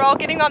photos. We're all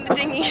getting on the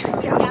dinghy.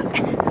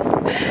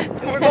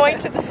 And we're going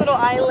to this little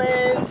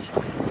island.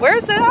 Where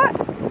is it at?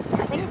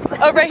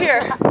 Oh, right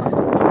here.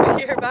 Right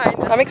here behind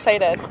us. I'm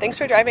excited. Thanks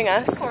for driving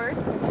us. Of course.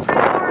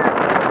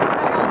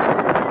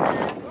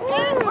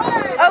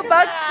 Oh,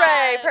 bug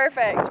spray.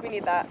 Perfect. We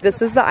need that.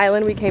 This is the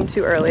island we came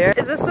to earlier.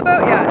 Is this the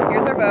boat? Yeah,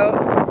 here's our boat.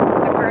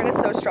 The current is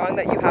so strong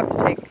that you have to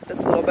take this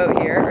little boat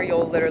here or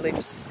you'll literally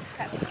just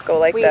go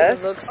like this.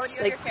 It looks like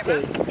fake.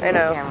 I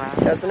know,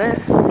 doesn't it?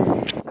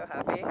 I'm so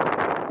happy.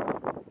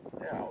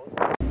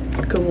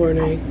 Good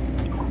morning.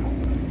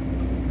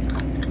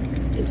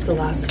 It's the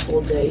last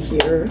full day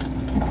here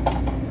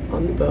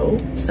on the boat.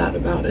 Sad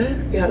about it.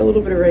 We had a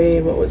little bit of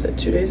rain, what was it,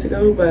 2 days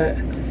ago, but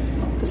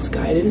the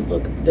sky didn't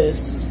look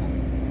this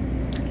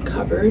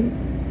covered.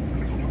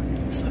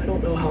 So I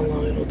don't know how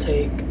long it'll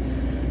take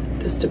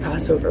this to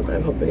pass over, but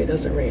I'm hoping it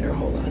doesn't rain our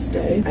whole last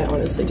day. I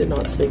honestly did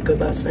not sleep good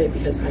last night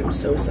because I'm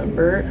so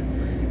sunburnt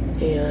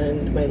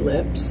and my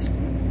lips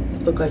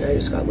look like I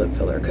just got lip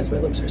filler because my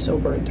lips are so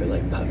burnt, they're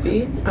like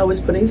puffy. I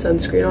was putting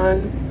sunscreen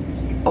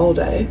on all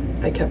day.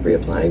 I kept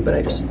reapplying, but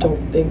I just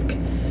don't think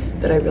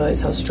that I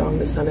realized how strong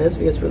the sun is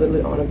because we're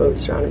literally on a boat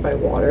surrounded by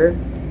water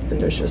and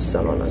there's just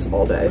sun on us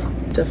all day.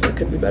 definitely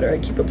could be better. I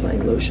keep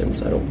applying lotion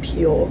so I don't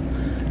peel.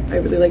 I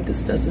really like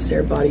this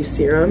Necessaire body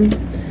serum.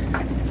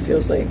 It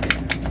feels like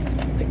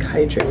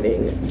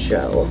hydrating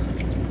gel.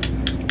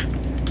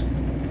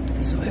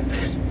 So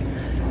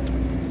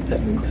I've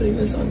been putting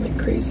this on like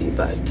crazy.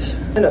 But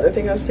another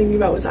thing I was thinking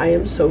about was I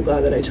am so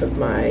glad that I took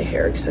my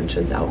hair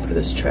extensions out for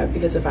this trip,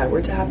 because if I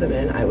were to have them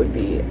in, I would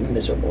be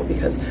miserable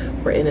because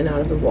we're in and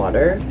out of the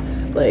water.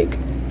 Like,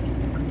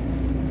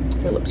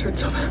 my lips hurt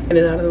so bad. In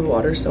and out of the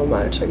water so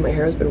much. Like, my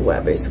hair has been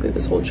wet basically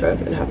this whole trip,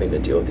 and having to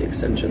deal with the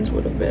extensions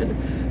would have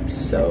been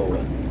so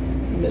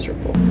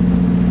miserable.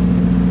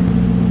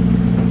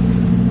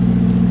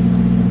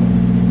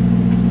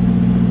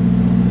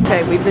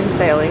 Okay, we've been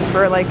sailing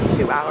for like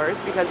 2 hours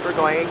because we're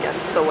going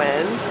against the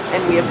wind,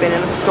 and we have been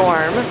in a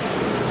storm.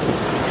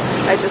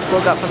 I just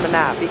woke up from the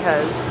nap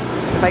because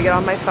if I get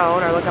on my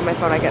phone or look at my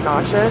phone, I get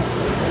nauseous.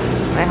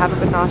 I haven't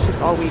been nauseous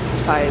all week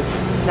besides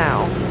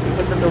now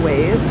because of the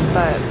waves,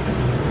 but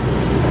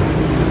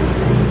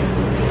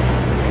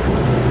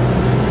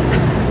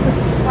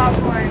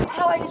Popcorn.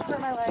 How I just hurt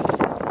my leg.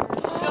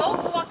 No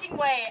fucking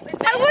way.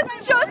 I was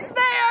just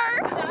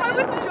there. I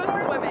was just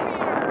swimming.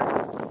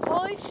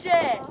 Holy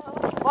shit.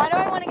 Why do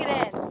I want to get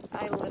in?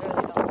 I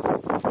literally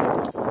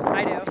don't.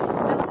 I do.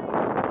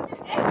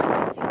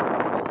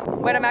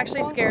 Wait, I'm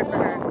actually scared for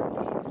her.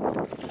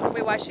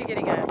 Wait, why is she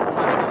getting in? It's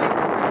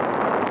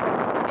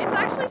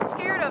actually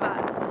scared of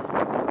us.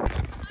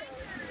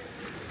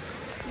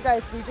 you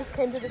guys, we just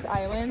came to this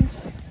island.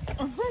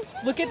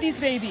 Look at these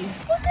babies.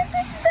 Look at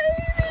this baby.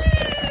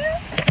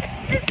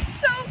 It's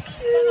so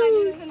cute. And I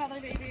knew there's another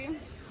baby.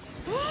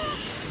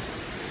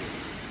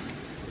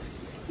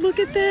 Look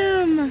at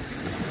them.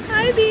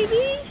 Hi,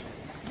 baby.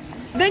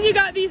 Then you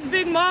got these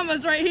big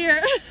mamas right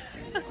here.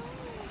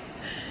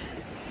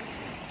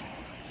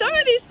 Some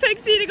of these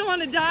pigs need to go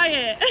on a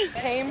diet.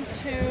 Came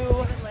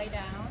to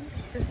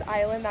this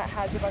island that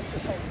has a bunch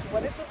of pigs.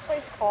 What is this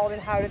place called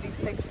and how did these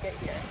pigs get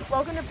here?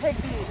 Welcome to Pig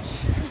Beach.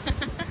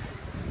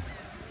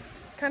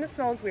 Kind of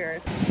smells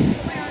weird.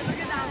 Oh my god, look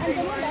at that big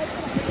one.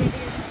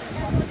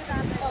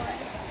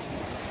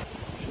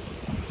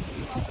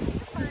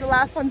 This is the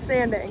last one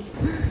standing.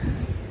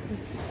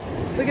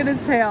 Look at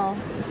his tail.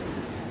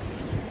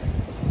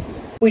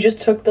 We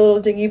just took the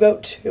little dinghy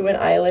boat to an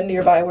island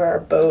nearby where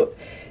our boat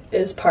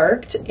is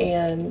parked,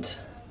 and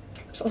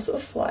there's also a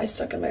fly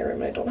stuck in my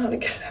room and I don't know how to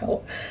get it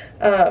out,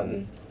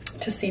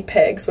 to see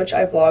pigs, which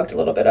I vlogged a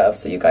little bit of,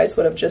 so you guys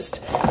would have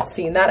just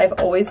seen that. I've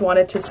always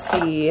wanted to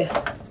see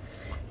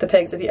the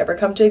pigs. If you ever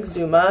come to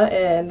Exuma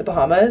in the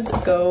Bahamas,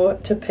 go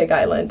to Pig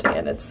Island,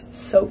 and it's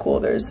so cool.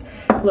 There's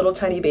little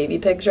tiny baby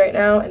pigs right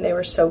now and they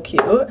were so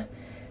cute.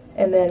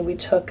 And then we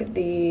took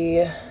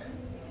the,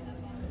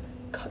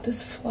 God,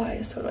 this fly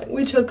is so annoying.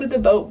 We took the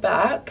boat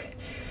back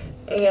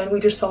and we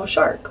just saw a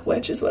shark,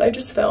 which is what I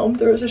just filmed.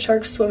 There was a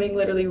shark swimming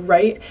literally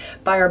right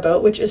by our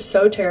boat, which is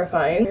so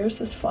terrifying. Here's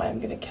this fly, I'm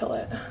gonna kill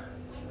it.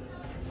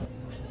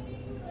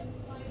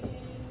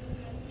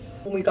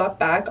 When we got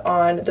back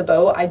on the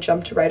boat, I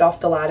jumped right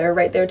off the ladder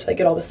right there to like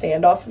get all the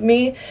sand off of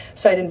me,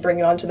 so I didn't bring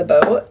it onto the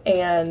boat,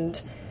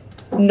 and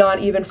not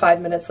even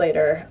 5 minutes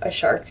later, a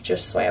shark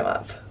just swam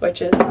up, which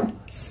is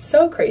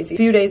so crazy. A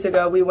few days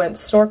ago, we went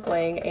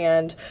snorkeling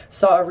and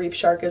saw a reef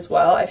shark as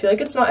well. I feel like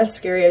it's not as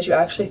scary as you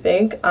actually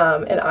think.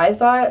 And I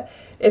thought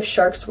if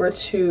sharks were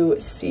to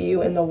see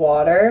you in the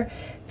water,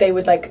 they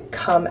would like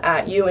come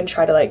at you and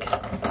try to like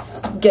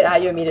get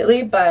at you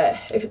immediately. But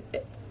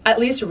at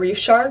least reef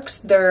sharks,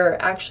 they're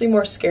actually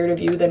more scared of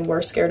you than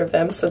we're scared of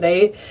them. So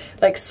they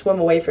like swim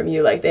away from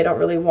you. Like they don't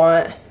really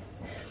want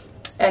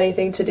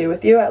anything to do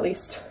with you, at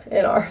least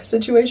in our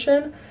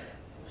situation.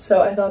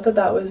 So I thought that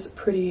that was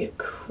pretty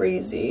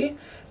crazy.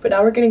 But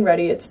now we're getting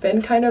ready. It's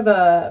been kind of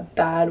a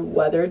bad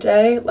weather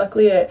day.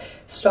 Luckily it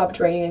stopped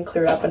raining and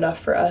cleared up enough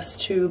for us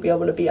to be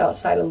able to be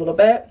outside a little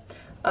bit.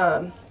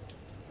 Here's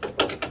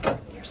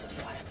the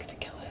fly, I'm gonna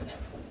kill it.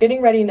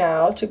 Getting ready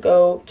now to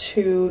go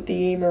to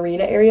the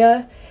marina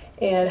area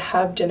and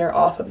have dinner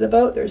off of the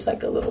boat. There's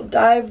like a little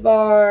dive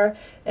bar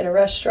and a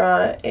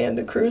restaurant, and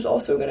the crew's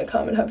also gonna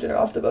come and have dinner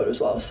off the boat as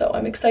well. So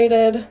I'm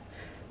excited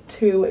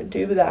to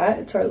do that.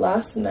 It's our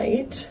last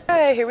night.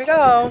 Hey, here we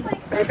go.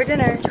 Ready for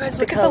dinner. You guys,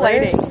 look at the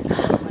lighting.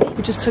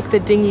 We just took the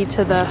dinghy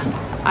to the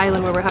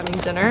island where we're having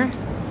dinner.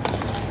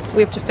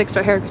 We have to fix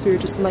our hair because we were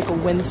just in like a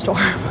windstorm.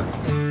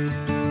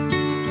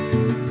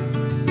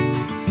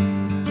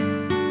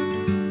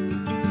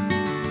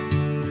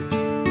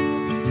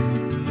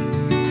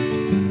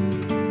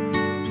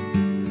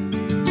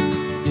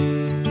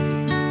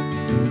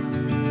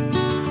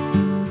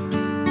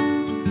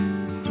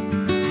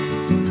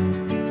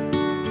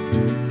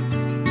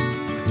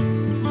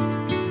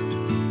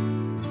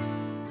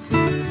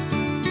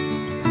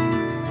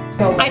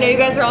 I know you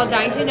guys are all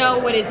dying to know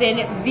what is in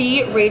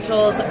the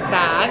Rachel's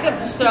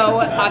bag. So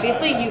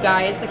obviously you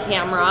guys, the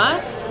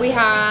camera, we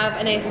have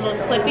a nice little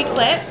clippy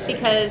clip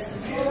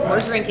because we're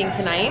drinking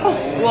tonight.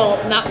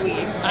 Well, not we,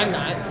 I'm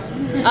not.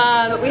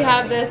 We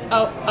have this,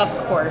 oh, of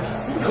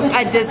course,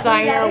 a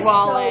designer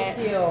wallet.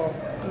 So cute.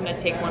 I'm gonna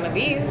take one of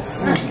these.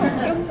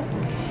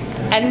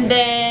 And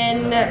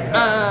then,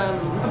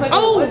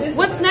 oh,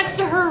 what's next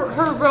to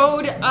her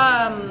road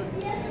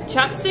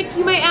chapstick,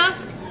 you might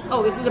ask?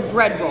 Oh, this is a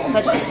bread roll.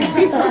 That's just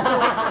and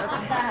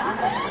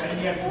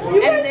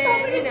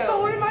then, you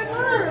know,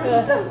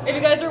 if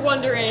you guys are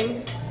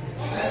wondering,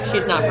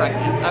 she's not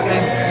pregnant,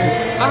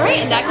 okay? All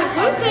right, and that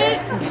concludes it.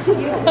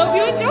 Hope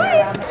you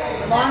enjoy.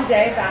 Long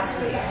day, fast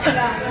week.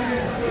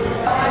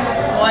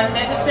 1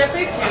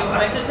 Mississippi, 2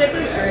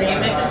 Mississippi, 3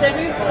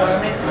 Mississippi, 4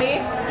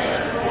 Mississippi.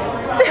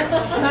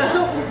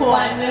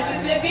 1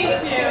 Mississippi,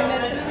 2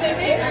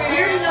 Mississippi.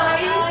 You're not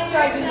even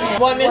striking it.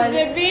 1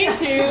 Mississippi,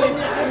 2.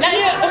 Not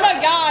yet. Oh my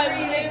God.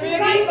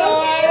 Mississippi, 4.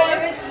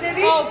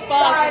 Oh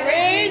fuck,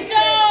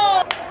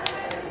 Rachel.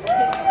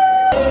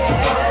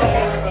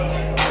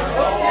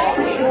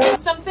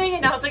 Something,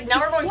 and I was like, now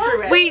we're going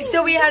through it. Wait,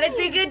 so we had to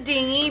take a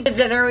dinghy to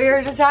dinner we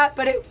were just at,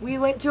 but we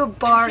went to a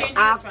bar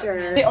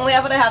after. The only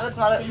outfit I have that's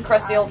not a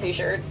crusty old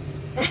t-shirt.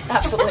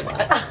 Absolutely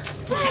not.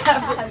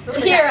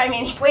 Absolutely. Here, I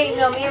mean. Wait,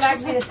 no, me and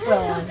Max need a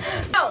swill one.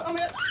 No.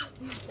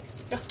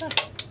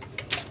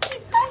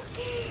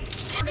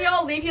 If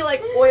y'all leave, he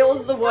like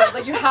oils the wood.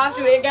 Like you have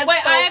to. It gets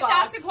Wait, so I have fast. to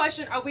ask a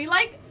question. Are we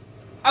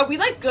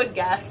like good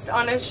guests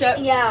on a ship?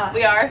 Yeah.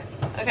 We are?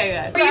 Okay,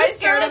 good. Were you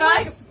scared of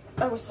us?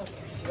 I was so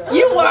scared of you.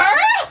 You were?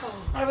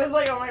 I was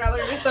like, oh my God,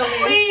 they're gonna be so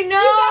mean. We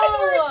know. You guys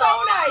were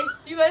so nice.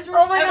 You guys were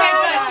Oh my so God.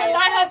 nice. Because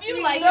I hope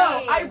you like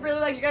us. I really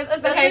like you guys.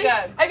 Especially, Okay,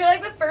 good. I feel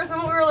like the first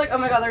moment we were like, oh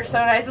my God, they're so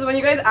nice, is when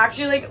you guys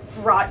actually like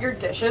brought your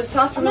dishes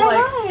to us. And Oh my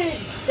like,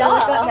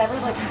 God. that never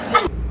like.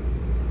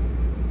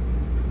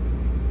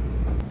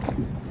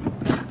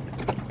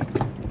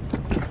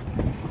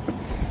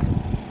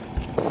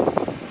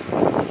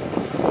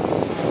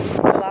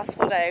 Last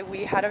full day,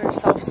 we had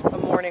ourselves a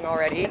morning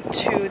already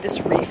to this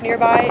reef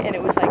nearby, and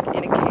it was like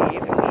in a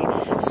cave, and we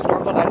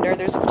snorkeled under.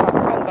 There's a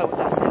photographer on the boat with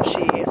us, and I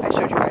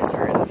showed you guys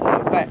her in the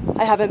vlog, but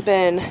I haven't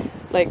been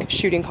like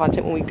shooting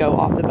content when we go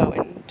off the boat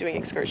and doing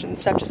excursion and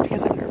stuff just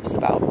because I'm nervous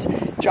about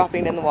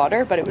dropping in the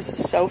water, but it was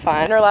so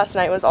fun. Our last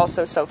night was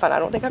also so fun. I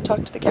don't think I've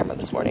talked to the camera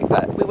this morning,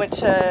 but we went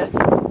to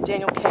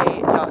Daniel K.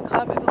 Yacht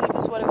Club, I believe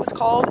is what it was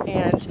called,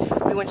 and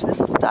we went to this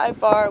little dive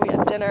bar, we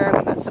had dinner,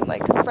 we met some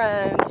like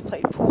friends,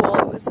 played pool.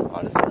 It was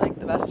honestly like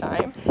the best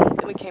time.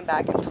 Then we came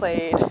back and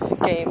played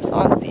games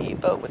on the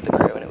boat with the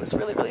crew, and it was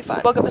really, really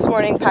fun. Woke up this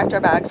morning, packed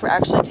our bags. We're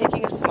actually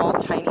taking a small,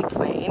 tiny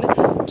plane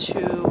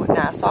to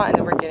Nassau, and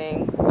then we're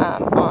getting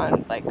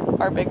on like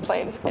our big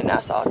plane in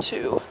Nassau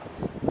to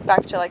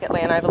back to like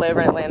Atlanta. I have a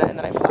layover in Atlanta, and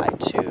then I fly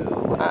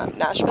to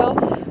Nashville.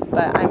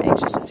 But I'm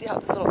anxious to see how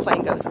this little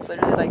plane goes. It's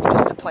literally like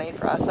just a plane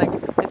for us. Like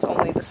it's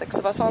only the 6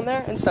 of us on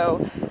there, and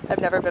so I've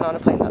never been on a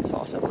plane that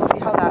small. So we'll see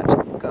how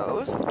that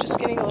goes. Just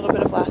getting a little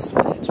bit of last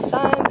minute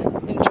sun,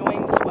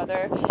 enjoying this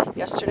weather.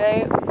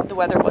 Yesterday the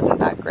weather wasn't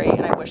that great,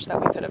 and I wish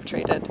that we could have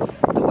traded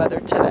the weather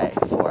today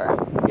for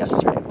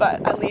yesterday.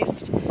 But at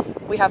least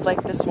we have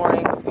like this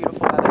morning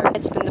beautiful weather.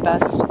 It's been the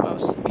best,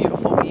 most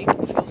beautiful week.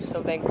 I feel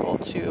so thankful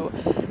to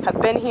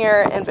have been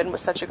here and been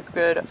with such a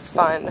good,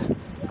 fun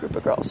group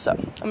of girls. So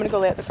I'm gonna go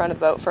lay at the front of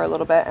the boat for a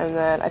little bit, and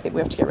then I think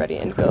we have to get ready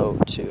and go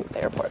to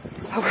the airport.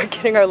 So we're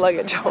getting our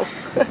luggage home.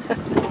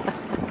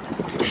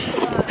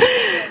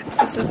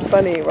 This is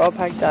funny, we're all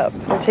packed up.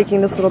 We're taking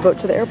this little boat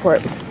to the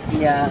airport.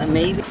 Yeah,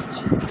 maybe.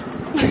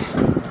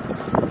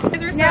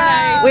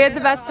 Nice. We had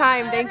the best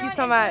time. Thank you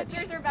so much.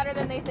 Yours are better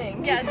than they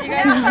think. Yes, you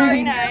guys are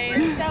very nice. It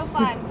was so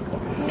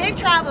fun. Safe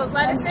travels.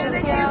 Let us know that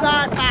you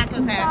got back,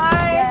 okay?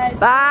 Bye.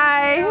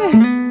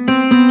 Bye.